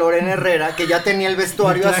llamar a Lorena Herrera, que ya tenía el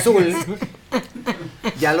vestuario azul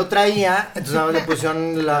ya lo traía, entonces nada más le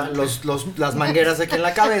pusieron las mangueras aquí en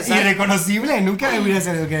la cabeza. Irreconocible, nunca me hubiera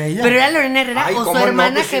sabido que era ella. Pero era Lorena Herrera Ay, o su ¿cómo no?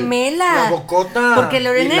 hermana Pues gemela. la bocota Porque y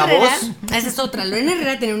Lorena la Herrera, voz. esa es otra. Lorena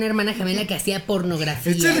Herrera tenía una hermana gemela que hacía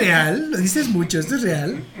pornografía. ¿Esto es real? Lo dices mucho, ¿esto es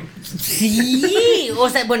real? Sí, o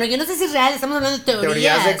sea, bueno, yo no sé si es real, estamos hablando de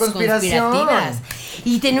Teorías de conspiración. conspirativas.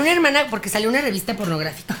 Y tenía una hermana porque salió una revista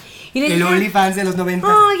pornográfica. Y le El decían, OnlyFans de los 90.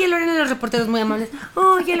 oye, Lorena, los reporteros muy amables.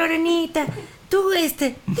 Oye, Lorenita, tú, ¿es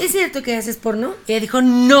cierto que haces porno? Y ella dijo,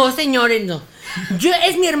 no, señores, no.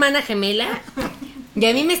 Es mi hermana gemela y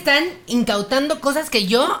a mí me están incautando cosas que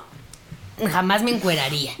yo jamás me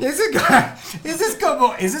encueraría.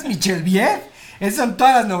 Eso es Michelle Viet. Esas son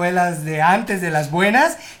todas las novelas de antes de las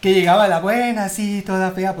buenas, que llegaba la buena, así, toda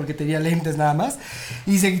fea, porque tenía lentes nada más,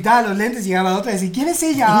 y se quitaba los lentes y llegaba otra y decía, ¿quién es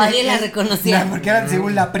ella? Y nadie Ay, la reconocía. Porque era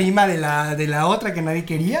según la prima de la otra que nadie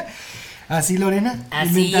quería. Así Lorena. Así,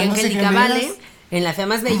 inventándose Angélica gemelas. Vale, en La Fea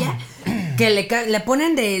Más Bella, que le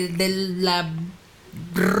ponen de la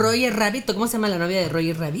Roger Rabbit, ¿o cómo se llama la novia de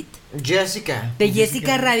Roger Rabbit? Jessica. De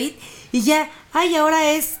Jessica Rabbit, y ya,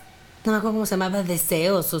 ahora es, no me acuerdo cómo se llamaba,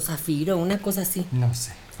 Deseos o Zafiro, una cosa así. No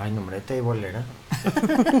sé. Ay, nombrete y bolera.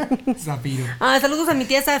 Zafiro. Saludos a mi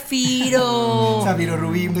tía Zafiro. Zafiro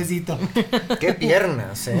Rubí, un besito. Qué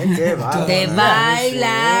piernas, qué bárbaro. De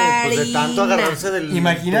bailarina. Pues de tanto agarrarse del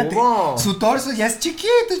Imagínate, tubo. su torso ya es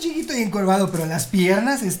chiquito y encorvado, pero las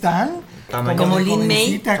piernas están Tamaño Como de Lin May.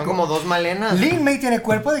 jovencita, Son como dos malenas. Lin May tiene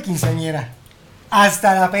cuerpo de quinceañera.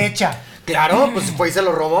 Hasta la fecha. Claro, pues fue y se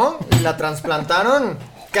lo robó y la trasplantaron.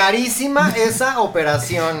 Carísima esa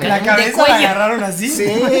operación. La cabeza la cuello. agarraron así. Sí.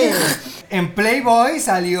 En Playboy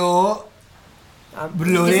salió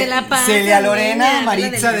Que se la pasa, Celia Lorena niña,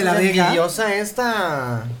 Maritza de la Vega. Envidiosa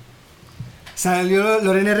esta. Salió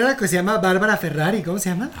Lorena Herrera, que se llama Bárbara Ferrari. ¿Cómo se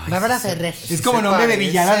llama? Bárbara Ferrer. Es como Se nombre de parece.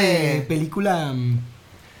 villana de película.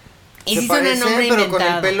 Y Se sí suena parece, nombre pero inventado.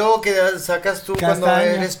 con el pelo que sacas tú cuando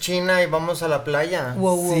Castaña. eres china y vamos a la playa.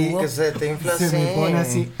 Wow, Sí, wow. Que se te infla Se así. me pone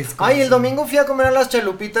así. Es como Ay, el así. domingo fui a comer a las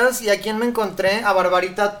chalupitas y a quién me encontré, a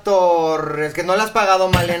Barbarita Torres, que no la has pagado,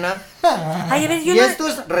 Malena. Ay, a ver, yo Y no... esto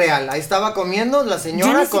es real. Ahí estaba comiendo la Yo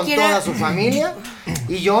señora ni con siquiera- toda su familia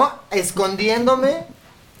y yo escondiéndome,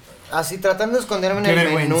 así tratando de esconderme en Qué el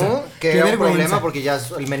vergüenza. menú, que Qué era un vergüenza. problema porque ya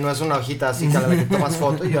el menú es una hojita así que a la vez que tomas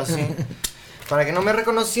foto y yo así, para que no me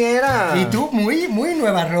reconociera. Y tú, muy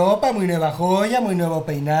nueva ropa, muy nueva joya, muy nuevo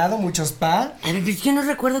peinado, mucho spa. A ver, yo no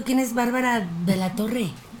recuerdo quién es Bárbara de la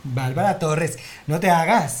Torre. Bárbara Torres, no te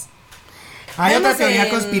hagas. Hay Yo otra no sé. teoría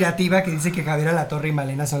conspirativa que dice que Javier Latorre y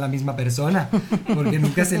Malena son la misma persona, porque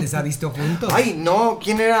nunca se les ha visto juntos. Ay, no,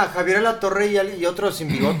 ¿quién era? Javier Latorre y otro sin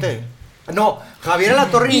bigote. No, Javier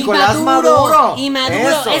Latorre y Nicolás Maduro. Y Maduro,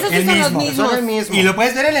 esos sí el son los mismo, mismos. Son el mismo. Y lo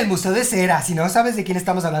puedes ver en el Museo de Cera. Si no sabes de quién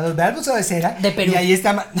estamos hablando, ve al Museo de Cera. De Perú. Y ahí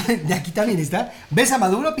está, de aquí también está. Ves a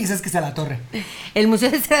Maduro, piensas que es a la torre. El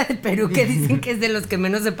Museo de Cera del Perú, que dicen que es de los que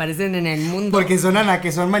menos se parecen en el mundo. Porque son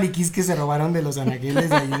maniquís que se robaron de los anaqueles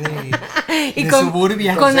de ahí Y de con,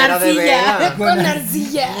 Suburbia. con Cera de arcilla. vela. Con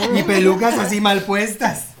arcilla. Y pelucas así mal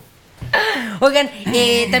puestas. Oigan,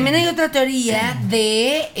 también hay otra teoría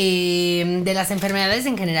de las enfermedades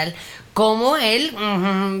en general, como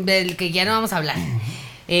del que ya no vamos a hablar.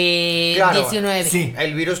 Claro, 19. sí.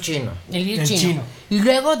 El virus chino. El virus El chino. chino. Y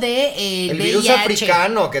luego de El VIH, virus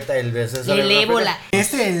africano, que el el ébola.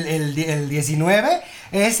 El 19,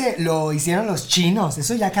 ese lo hicieron los chinos.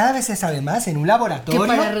 Eso ya cada vez se sabe más en un Que laboratorio.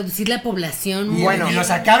 para reducir la población. Y, Bueno. y lo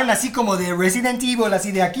sacaron así como de Resident Evil,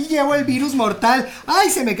 así de aquí llevo el virus mortal. Ay,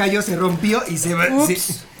 se me cayó, se rompió y se va.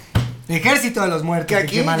 Ups. Ejército de los muertos. Que de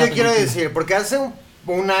aquí qué mala yo quiero película. decir, porque hace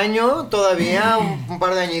un año todavía, un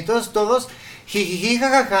par de añitos, todos jijiji,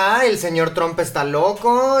 jajaja, el señor Trump está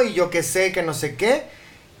loco y yo qué sé, que no sé qué.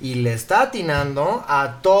 Y le está atinando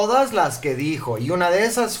a todas las que dijo. Y una de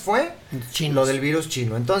esas fue Chinos. lo del virus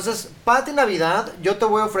chino. Entonces, Pati Navidad, yo te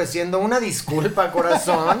voy ofreciendo una disculpa,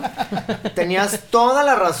 corazón. Tenías toda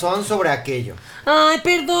la razón sobre aquello. Ay,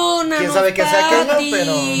 perdónanos, ¿Quién sabe qué sea aquello? Pati.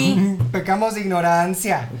 Pero- Pecamos de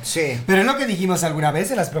ignorancia. Sí. Pero es lo que dijimos alguna vez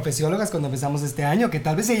en las profesiólogas cuando empezamos este año, que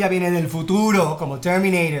tal vez ella viene del futuro, como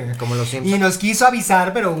Terminator. Como los Simpsons. Y nos quiso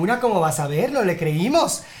avisar, pero una como vas a ver, no le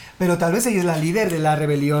creímos. Pero tal vez ella es la líder de la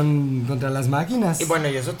rebelión contra las máquinas. Y bueno,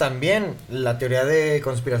 y eso también, la teoría de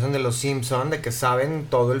conspiración de los Simpson, de que saben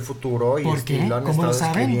todo el futuro y ¿Por qué? lo han ¿Cómo lo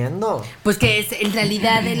estado saben? escribiendo. Pues que es en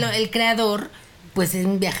realidad el creador pues es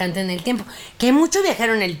un viajante en el tiempo. Que hay mucho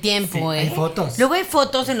viajero en el tiempo, Sí, ¿eh? hay fotos. Luego hay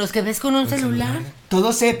fotos en los que ves con un celular.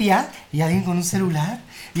 Todo sepia y alguien con un celular.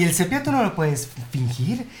 Y el sepia tú no lo puedes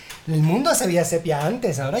fingir. El mundo se veía sepia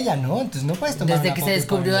antes, ahora ya no. Entonces no puedes tomar Desde una que foto se y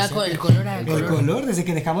descubrió ponerle sepia. el color a El color. color, desde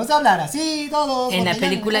que dejamos de hablar así, todos. En la botella,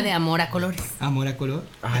 película de Amor a Colores. Amor a color.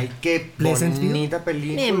 Ay, qué Pleasantville. bonita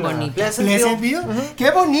película. Bien bonita. Pleasantville.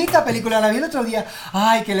 Qué bonita película, la vi el otro día.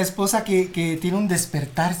 Ay, que la esposa que tiene un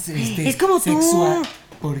despertar Es como tú. sexual.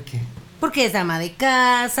 ¿Por qué? Porque es ama de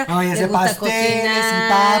casa, Ay, le hace gusta pasteles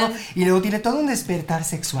cocinar. y pavo. Y luego tiene todo un despertar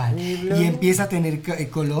sexual. Y empieza a tener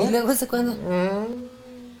color. ¿Y luego hace cuándo?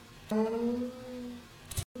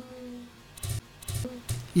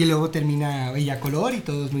 Y luego termina ella color y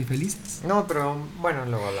todos muy felices. No, pero bueno,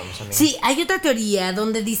 luego hablamos, amigo. Sí, hay otra teoría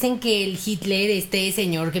donde dicen que el Hitler, este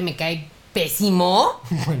señor que me cae pésimo,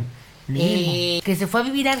 Bueno, mínimo. que se fue a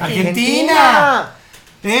vivir a Argentina. ¡Argentina!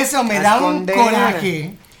 Eso me A da un esconder. Sí.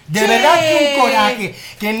 coraje. De verdad que un coraje.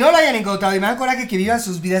 Que no lo hayan encontrado. Y me da coraje que vivan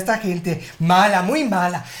sus vidas esta gente mala, muy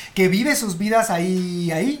mala. Que vive sus vidas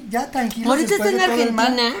ahí, ya tranquilos. Ahorita está después en de todo el mal.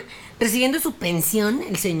 Argentina recibiendo su pensión,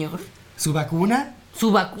 el señor. Su vacuna.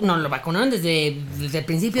 No, lo vacunaron desde el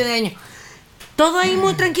principio de año. Todo ahí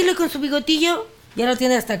muy tranquilo y con su bigotillo. Ya lo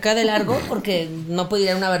tiene hasta acá de largo porque no puede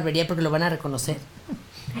ir a una barbería porque lo van a reconocer.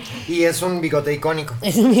 Y es un bigote icónico.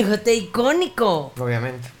 Es un bigote icónico.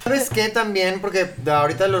 Obviamente. ¿Sabes qué también? Porque de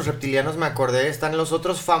ahorita los reptilianos me acordé, están los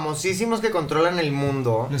otros famosísimos que controlan el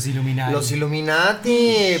mundo. Los Illuminati. Los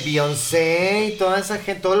Illuminati, Beyoncé y toda esa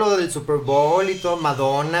gente, todo lo del Super Bowl y todo,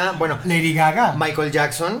 Madonna, bueno, Lady Gaga. Michael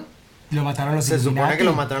Jackson, Lo mataron los se supone Illuminati. que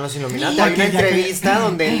lo mataron los Illuminati. Sí. Hay una Ya que- entrevista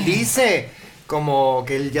donde él dice como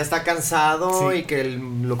que él ya está cansado Sí. y que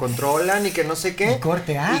lo controlan y que no sé qué. Y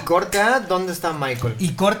corte A. Y corte A, ¿dónde está Michael?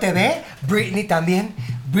 Y corte B, Britney también,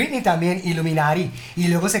 Illuminati. Y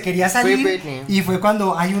luego se quería salir. Britney. Y fue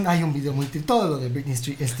cuando hay un video muy triste. Todo lo de Britney es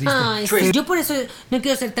triste. Ay, Triste. sí. Yo por eso no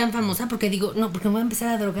quiero ser tan famosa porque digo, no, porque me voy a empezar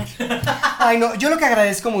a drogar. Ay, no, yo lo que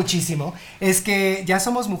agradezco muchísimo es que ya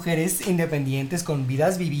somos mujeres independientes con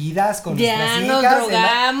vidas vividas, con Ya nuestras nos hijas.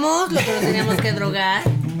 drogamos lo que nos teníamos que drogar.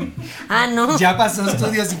 Ah, no. Ya pasó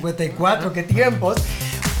Estudio 54, qué tiempos.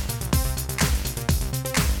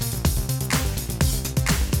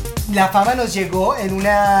 La fama nos llegó en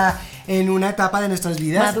una etapa de nuestras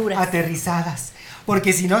vidas Maduras. aterrizadas.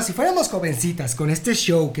 Porque si no, si fuéramos jovencitas con este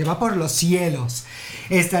show que va por los cielos,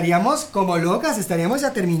 estaríamos como locas, estaríamos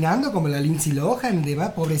ya terminando como la Lindsay Lohan, de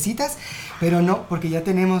va, pobrecitas. Pero no, porque ya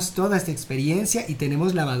tenemos toda esta experiencia y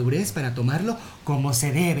tenemos la madurez para tomarlo como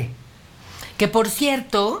se debe. Que por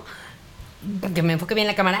cierto, que me enfoque bien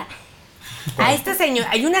la cámara, a esta señora,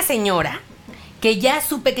 hay una señora que ya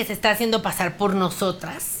supe que se está haciendo pasar por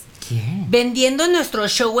nosotras, ¿Quién? vendiendo nuestro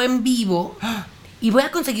show en vivo, y voy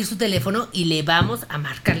a conseguir su teléfono y le vamos a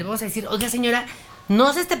marcar, le vamos a decir, oiga señora,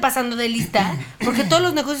 no se esté pasando de lista, porque todos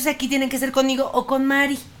los negocios aquí tienen que ser conmigo o con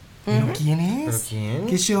Mari. ¿Pero quién es? ¿Pero quién?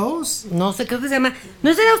 ¿Qué shows? No sé, creo que se llama.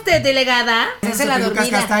 ¿No será usted delegada? Se hace la Lucas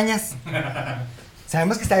dormida. Castañas.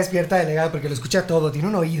 Sabemos que está despierta delegado porque lo escucha todo, tiene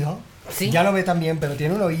un oído. Sí. Ya lo ve también, pero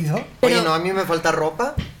tiene un oído. Pero- Oye, no, a mí me falta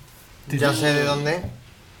ropa. Ya sé de dónde.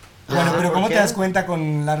 Bueno, Ah, pero ¿por ¿cómo qué? te das cuenta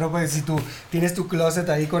con la ropa de si tú tienes tu closet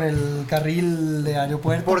ahí con el carril de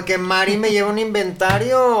aeropuerto? Porque Mari me lleva un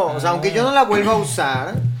inventario. O sea, aunque yo no la vuelva a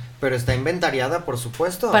usar, pero está inventariada, por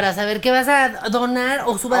supuesto. Para saber qué vas a donar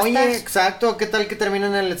o subastar. Oye, exacto. ¿Qué tal que termina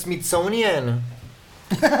en el Smithsonian?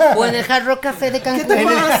 O en el Hard Rock Café de ¿Qué Cancún. te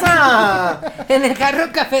pasa? En el Hard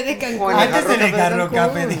Rock Café de Cancún. Bueno, Antes del Café de Carro Cancún.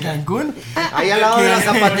 Café de Cancún. Ahí al lado de las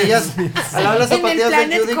zapatillas. Al lado de las En el zapatillas de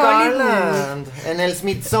Planet Judy Hollywood. Garland. En el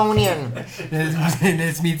Smithsonian. En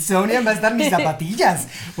el Smithsonian va a estar mis zapatillas.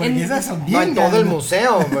 Porque esas son bien No, en todo el grandes.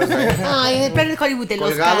 museo. Pues, Ay, en el Planet Hollywood de los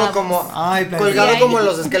colgado Cabos. como Ay, pero- colgado Sí, como ahí.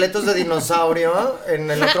 los esqueletos de dinosaurio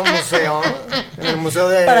en el otro museo, en el museo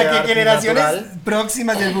de Para que arte generaciones natural.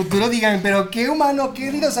 próximas del futuro digan, pero qué humano,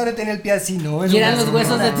 qué dinosaurio tenía el pie así, ¿no? Y eran los una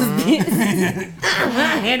huesos de señora tus pies.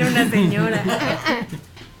 Era una señora.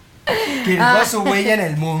 Que dejó su huella en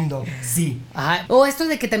el mundo, sí. Ajá. O esto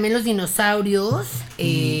de que también los dinosaurios, no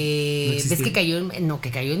ves existían.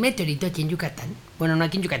 que cayó el meteorito aquí en Yucatán. Bueno, no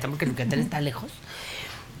aquí en Yucatán porque Yucatán está lejos.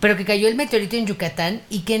 Pero que cayó el meteorito en Yucatán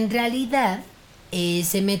y que en realidad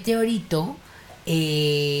ese meteorito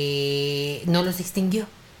no los extinguió.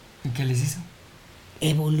 ¿Y qué les hizo?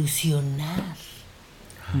 Evolucionar.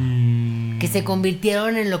 Que se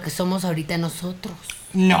convirtieron en lo que somos ahorita nosotros.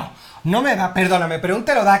 No me va, perdóname, pero un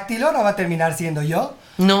pterodáctilo no va a terminar siendo yo.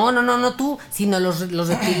 No tú, sino los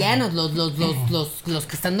reptilianos, los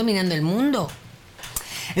que están dominando el mundo.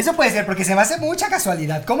 Eso puede ser porque se me hace mucha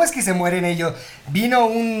casualidad. ¿Cómo es que se mueren ellos? Vino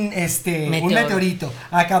un meteorito,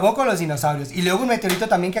 acabó con los dinosaurios. Y luego un meteorito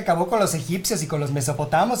también que acabó con los egipcios y con los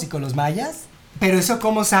mesopotamos y con los mayas. Pero eso,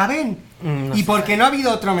 ¿cómo saben? No ¿Y sé. por qué no ha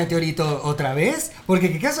habido otro meteorito otra vez?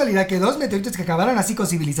 Porque qué casualidad que 2 meteoritos que acabaron así con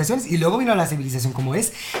civilizaciones y luego vino la civilización como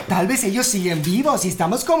es. Tal vez ellos siguen vivos y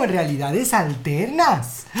estamos como en realidades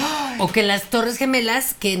alternas. O que las Torres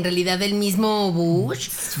Gemelas, que en realidad el mismo Bush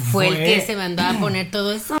fue el que se mandó a poner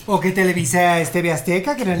todo eso. O que Televisa TV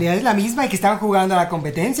Azteca, que en realidad es la misma y que están jugando a la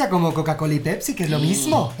competencia como Coca-Cola y Pepsi, que es lo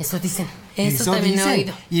mismo. Eso dicen. Eso también he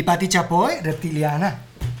oído. Y Pati Chapoy, reptiliana.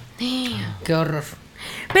 Qué horror.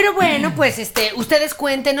 Pero bueno, pues ustedes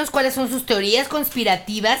cuéntenos cuáles son sus teorías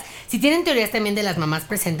conspirativas. Si tienen teorías también de las mamás,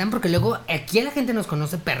 presentan, porque luego aquí a la gente nos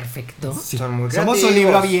conoce perfecto. Sí. Son muy Somos un creativos.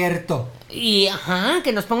 libro abierto. Y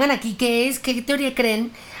que nos pongan aquí qué es, qué teoría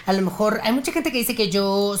creen. A lo mejor hay mucha gente que dice que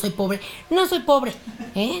yo soy pobre. No soy pobre,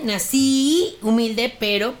 nací humilde,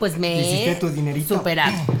 pero pues me Hiciste he tu dinerito.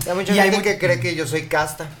 superado. Hay mucha Y hay gente mu- que cree que yo soy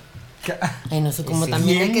casta. Ay, no sé, como Sí.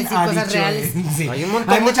 también hay que ¿Quién decir ha cosas dicho reales. eso? Sí. Hay un montón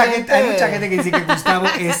Hay de mucha gente. hay mucha gente que dice que Gustavo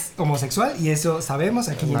es homosexual y eso sabemos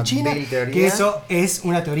aquí Una en China, vil teoría. que eso es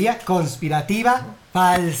una teoría conspirativa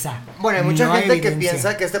falsa. Bueno, hay mucha No gente que evidencia.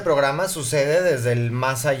 piensa que este programa sucede desde el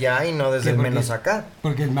más allá y no desde ¿Qué? el ¿Por qué? menos acá.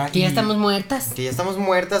 Porque Que ya estamos muertas. Que ya estamos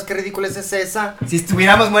muertas, qué ridícula es esa. Si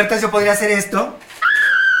estuviéramos muertas yo podría hacer esto.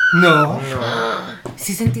 No.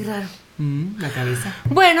 Sí sentí raro. La cabeza.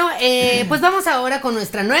 Bueno, pues vamos ahora con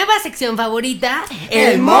nuestra nueva sección favorita,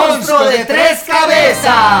 ¡El monstruo de tres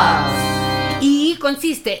cabezas! Y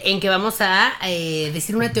consiste en que vamos a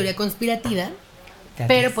decir una teoría conspirativa,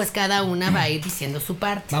 pero pues cada una va a ir diciendo su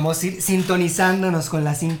parte. Vamos a ir sintonizándonos con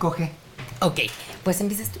la 5G. Ok, pues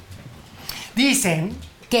empiezas tú. Dicen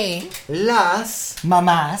Que Las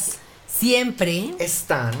mamás siempre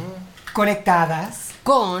están conectadas,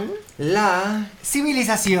 con la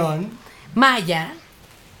civilización Maya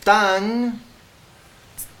tan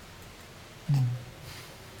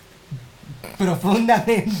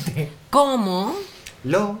profundamente como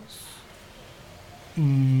los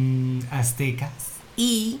aztecas.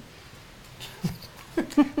 y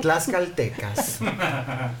tlaxcaltecas.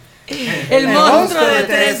 el monstruo de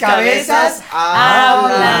tres cabezas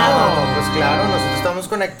habla. Pues claro, nosotros estamos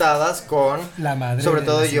conectadas con La madre sobre de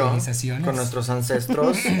todo las yo, civilizaciones. con nuestros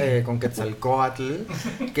ancestros, con Quetzalcóatl,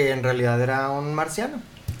 que en realidad era un marciano,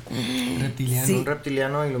 Reptiliano. Sí. un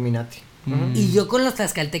reptiliano Illuminati. Ujú. Y yo con los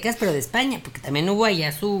tlaxcaltecas, pero de España, porque también hubo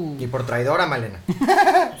allá su Y por traidora, Malena.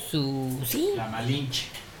 sí. La Malinche.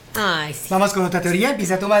 Ay, sí. Vamos con otra teoría.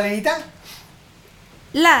 Empieza tu Malenita.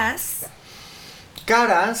 Las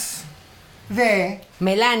Caras De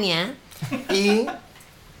Melania, y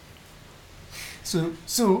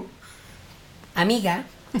su amiga,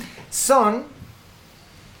 son,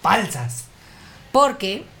 falsas.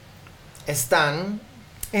 porque están,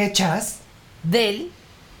 Hechas. del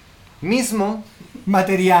mismo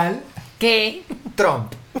Material. que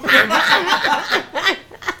Trump.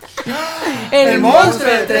 el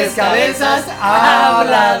monstruo de tres cabezas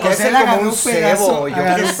habla. Que es José le como agarró un un pedazo, cebo, yo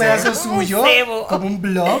agarró qué un sé. pedazo Como un suyo, cebo. como un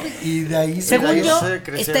blog, y de ahí según ahí yo se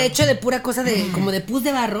creció. está hecho de pura cosa de como de pus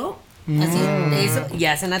de barro, así de eso y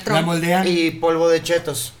hacen a la Trump. moldean y Y polvo de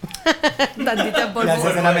chetos. Tantita polvo.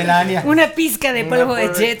 haces a la Melania. Una pizca de Una polvo de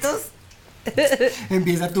polvo de- chetos.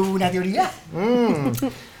 Empieza tú una teoría.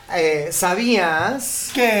 ¿Sabías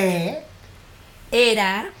Que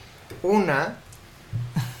Era una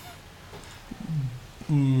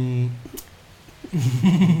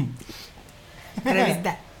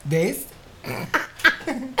revista. ¿ves?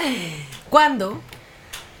 Cuando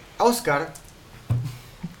Oscar?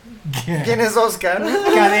 ¿Quién es Oscar?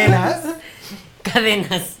 Cadenas.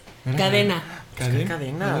 cadenas, cadena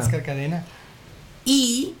Cadena. Oscar Cadena.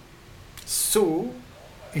 y Su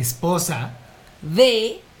Esposa.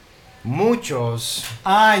 de muchos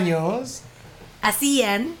Años.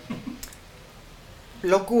 hacían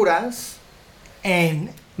locuras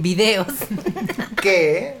En. videos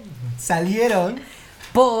que Salieron.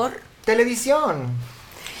 por televisión.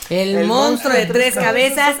 el monstruo de tres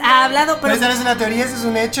cabezas ha hablado, Pero pero, esa no es una teoría, eso es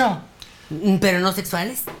un hecho. pero no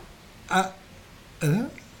sexuales. Ah, ¿eh?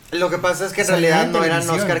 Lo que pasa es que en Salía realidad en no eran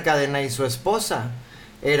televisión. Oscar Cadena y su esposa.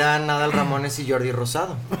 Eran Adal Ramones y Jordi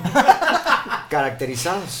Rosado.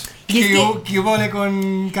 Caracterizados. Y es ¿Qué que- hubo- qué hubo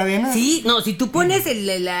con Cadena? Sí, no, si tú pones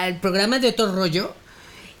el programa de otro rollo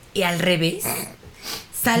y al revés,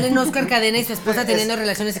 salen Oscar Cadena y su esposa teniendo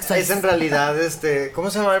relaciones sexuales. Es en realidad,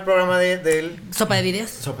 ¿cómo se llama el programa de él? Sopa de videos.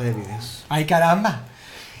 Sopa de videos. Ay, caramba.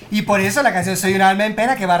 Y por eso la canción Soy un alma en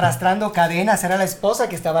pena que va arrastrando cadenas. Era la esposa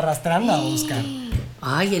que estaba arrastrando a Oscar.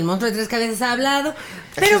 Ay, el monstruo de 3 cabezas ha hablado. Es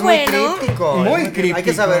que Pero es muy bueno. críptico. Muy Hay que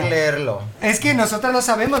críptico. saber leerlo. Es que nosotras no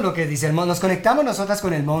sabemos lo que dice el monstruo. Nos conectamos nosotras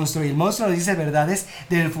con el monstruo y el monstruo nos dice verdades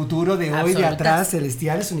del futuro, de hoy, de Absolutas. atrás,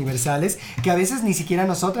 celestiales, universales, que a veces ni siquiera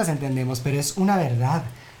nosotras entendemos, pero es una verdad.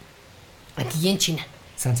 Aquí en China.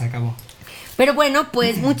 Se acabó. Pero bueno,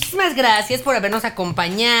 pues muchísimas gracias por habernos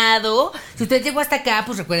acompañado. Si usted llegó hasta acá,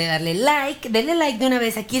 pues recuerde darle like. Denle like de una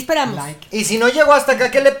vez. Aquí esperamos. Like. Y si no llegó hasta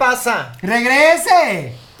acá, ¿qué le pasa?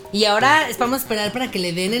 ¡Regrese! Y ahora vamos a esperar para que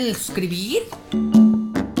le den en el suscribir.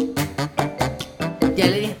 Ya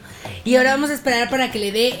le di. Y ahora vamos a esperar para que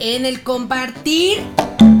le dé en el compartir.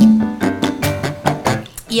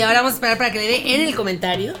 Y ahora vamos a esperar para que le dé en el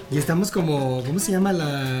comentario. Y estamos como, ¿cómo se llama la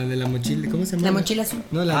de la mochila? ¿Cómo se llama? La mochila azul.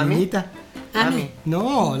 No, la ¿Ami? niñita. Ami.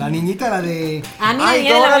 No, la niñita, la de... A mí Ay, me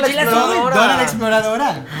viene la Dora la mochila azul. exploradora. Dora la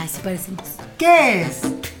exploradora. Ay, sí parecemos. ¿Qué es?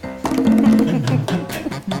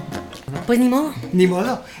 Pues ni modo. Ni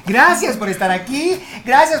modo. Gracias por estar aquí.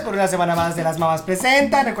 Gracias por una semana más de Las Mamás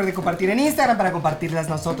Presentan. Recuerden compartir en Instagram para compartirlas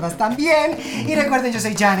nosotras también. Y recuerden, yo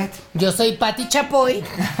soy Janet. Yo soy Pati Chapoy.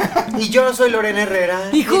 Y yo soy Lorena Herrera.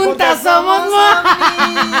 Y juntas somos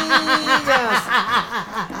amigas.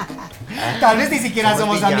 Tal vez ni siquiera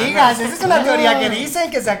somos Somos amigas. villanas. Esa es una teoría que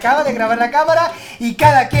dicen que se acaba de grabar la cámara y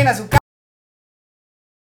cada quien a su casa.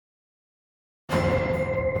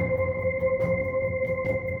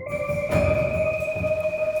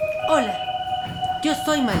 Hola, yo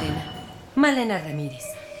soy Malena Ramírez.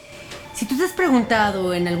 Si tú te has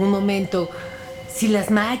preguntado en algún momento si las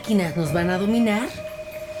máquinas nos van a dominar,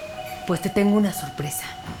 pues te tengo una sorpresa.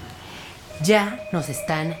 Ya nos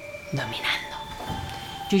están dominando.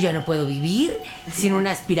 Yo ya no puedo vivir sin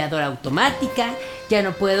una aspiradora automática, ya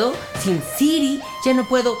no puedo sin Siri, ya no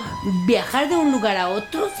puedo viajar de un lugar a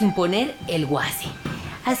otro sin poner el guase.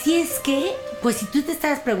 Así es que, pues si tú te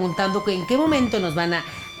estás preguntando que en qué momento nos van a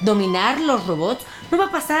dominar los robots, no va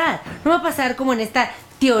a pasar como en esta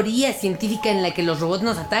teoría científica en la que los robots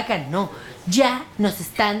nos atacan, no, ya nos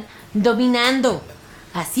están dominando.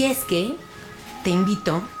 Así es que te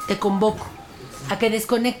invito, te convoco a que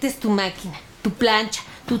desconectes tu máquina, tu plancha,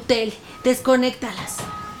 tu tele, desconéctalas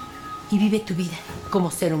y vive tu vida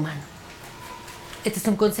como ser humano. Este es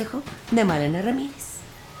un consejo de Malena Ramírez.